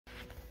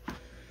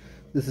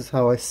This is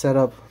how I set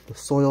up the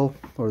soil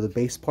or the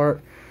base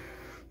part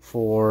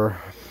for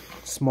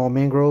small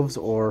mangroves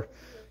or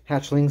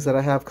hatchlings that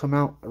I have come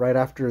out right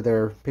after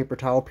their paper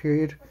towel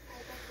period.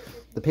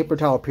 The paper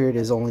towel period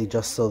is only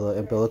just so the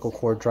umbilical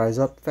cord dries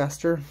up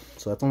faster,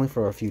 so that's only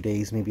for a few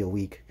days, maybe a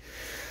week.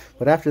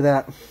 But after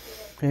that,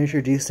 I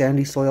introduce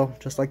sandy soil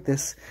just like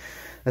this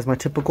as my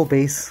typical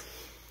base.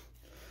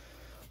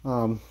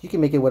 You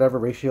can make it whatever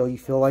ratio you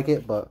feel like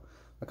it, but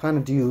I kind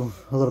of do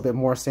a little bit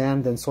more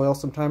sand than soil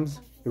sometimes.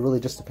 It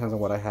really just depends on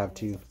what I have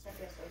too.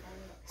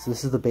 So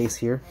this is the base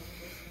here.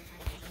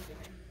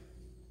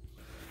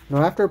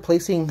 Now after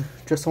placing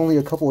just only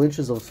a couple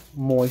inches of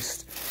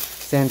moist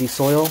sandy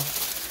soil,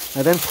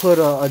 I then put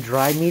a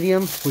dry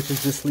medium, which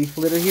is this leaf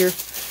litter here.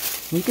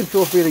 You can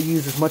feel free to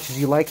use as much as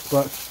you like,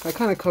 but I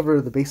kind of cover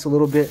the base a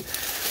little bit.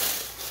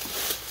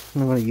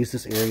 I'm going to use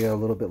this area a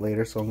little bit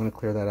later, so I'm going to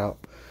clear that out.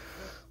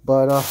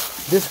 But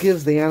this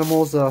gives the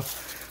animals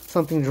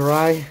something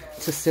dry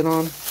to sit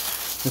on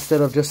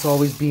instead of just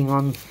always being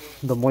on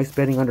the moist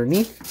bedding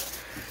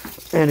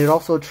underneath. And it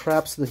also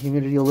traps the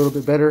humidity a little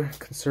bit better,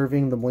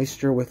 conserving the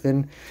moisture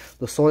within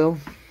the soil.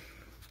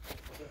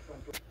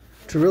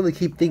 To really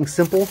keep things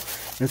simple,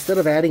 instead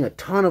of adding a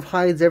ton of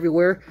hides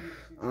everywhere,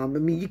 I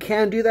mean, you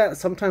can do that.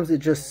 Sometimes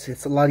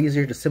it's a lot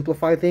easier to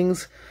simplify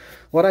things.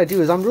 What I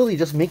do is I'm really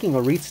just making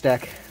a reed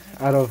stack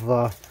out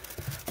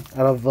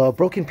of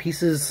broken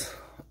pieces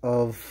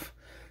of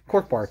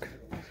cork bark,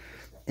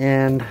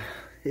 and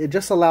it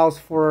just allows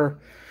for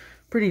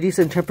pretty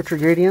decent temperature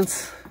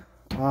gradients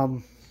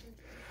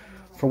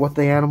for what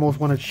the animals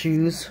want to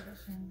choose.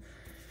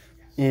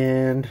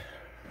 And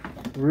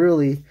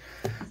really,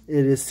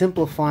 it is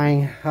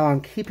simplifying how I'm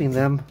keeping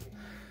them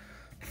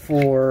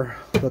for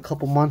the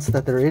couple months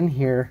that they're in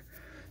here.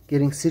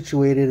 Getting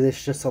situated,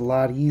 it's just a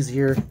lot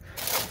easier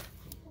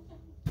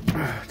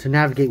to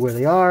navigate where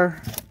they are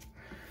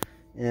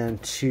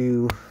and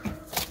to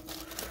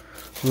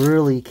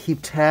really keep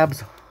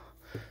tabs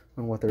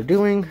on what they're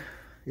doing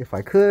if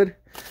I could.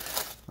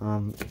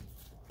 And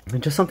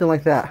just something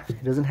like that.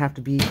 It doesn't have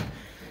to be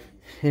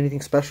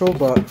anything special,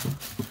 but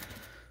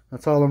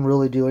that's all I'm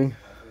really doing.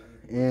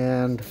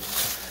 And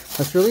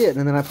that's really it.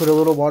 And then I put a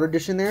little water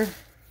dish in there,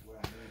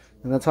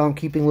 and that's how I'm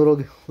keeping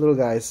little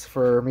guys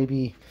for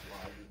maybe,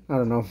 I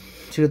don't know,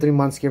 2 to 3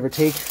 months, give or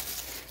take,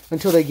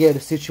 until they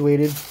get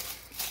situated.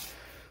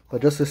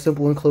 But just a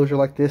simple enclosure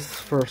like this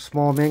for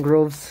small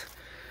mangroves.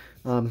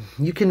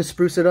 You can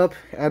spruce it up,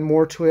 add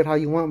more to it how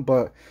you want,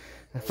 but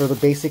for the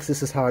basics,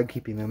 this is how I'm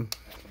keeping them.